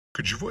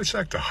Could you voice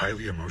act a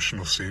highly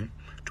emotional scene?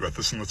 Duet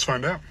this and let's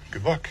find out.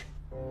 Good luck.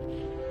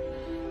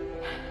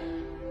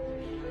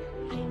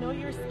 I know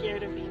you're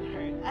scared of being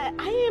hurt.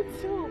 I am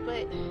too,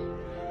 but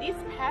these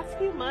past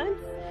few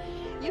months,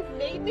 you've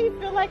made me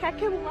feel like I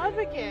can love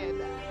again.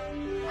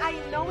 I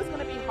know it's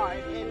going to be hard,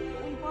 and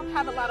we both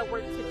have a lot of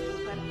work to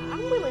do, but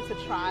I'm willing to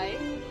try.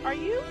 Are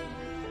you?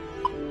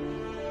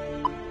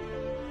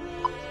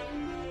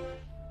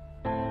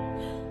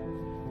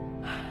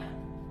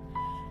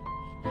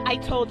 I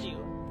told you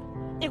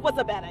it was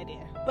a bad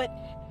idea, but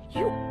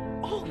you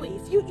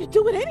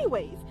do it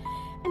anyways.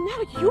 And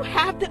now you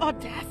have the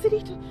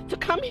audacity to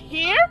come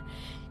here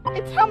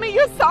and tell me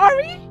you're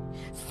sorry?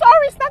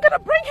 Sorry's not gonna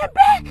bring him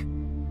back.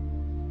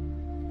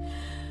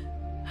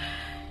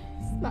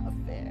 It's not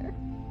fair.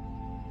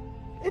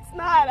 It's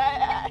not.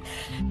 I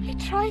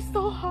try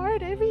so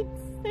hard every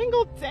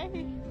single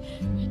day.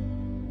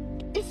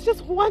 It's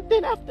just one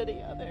thing after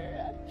the other.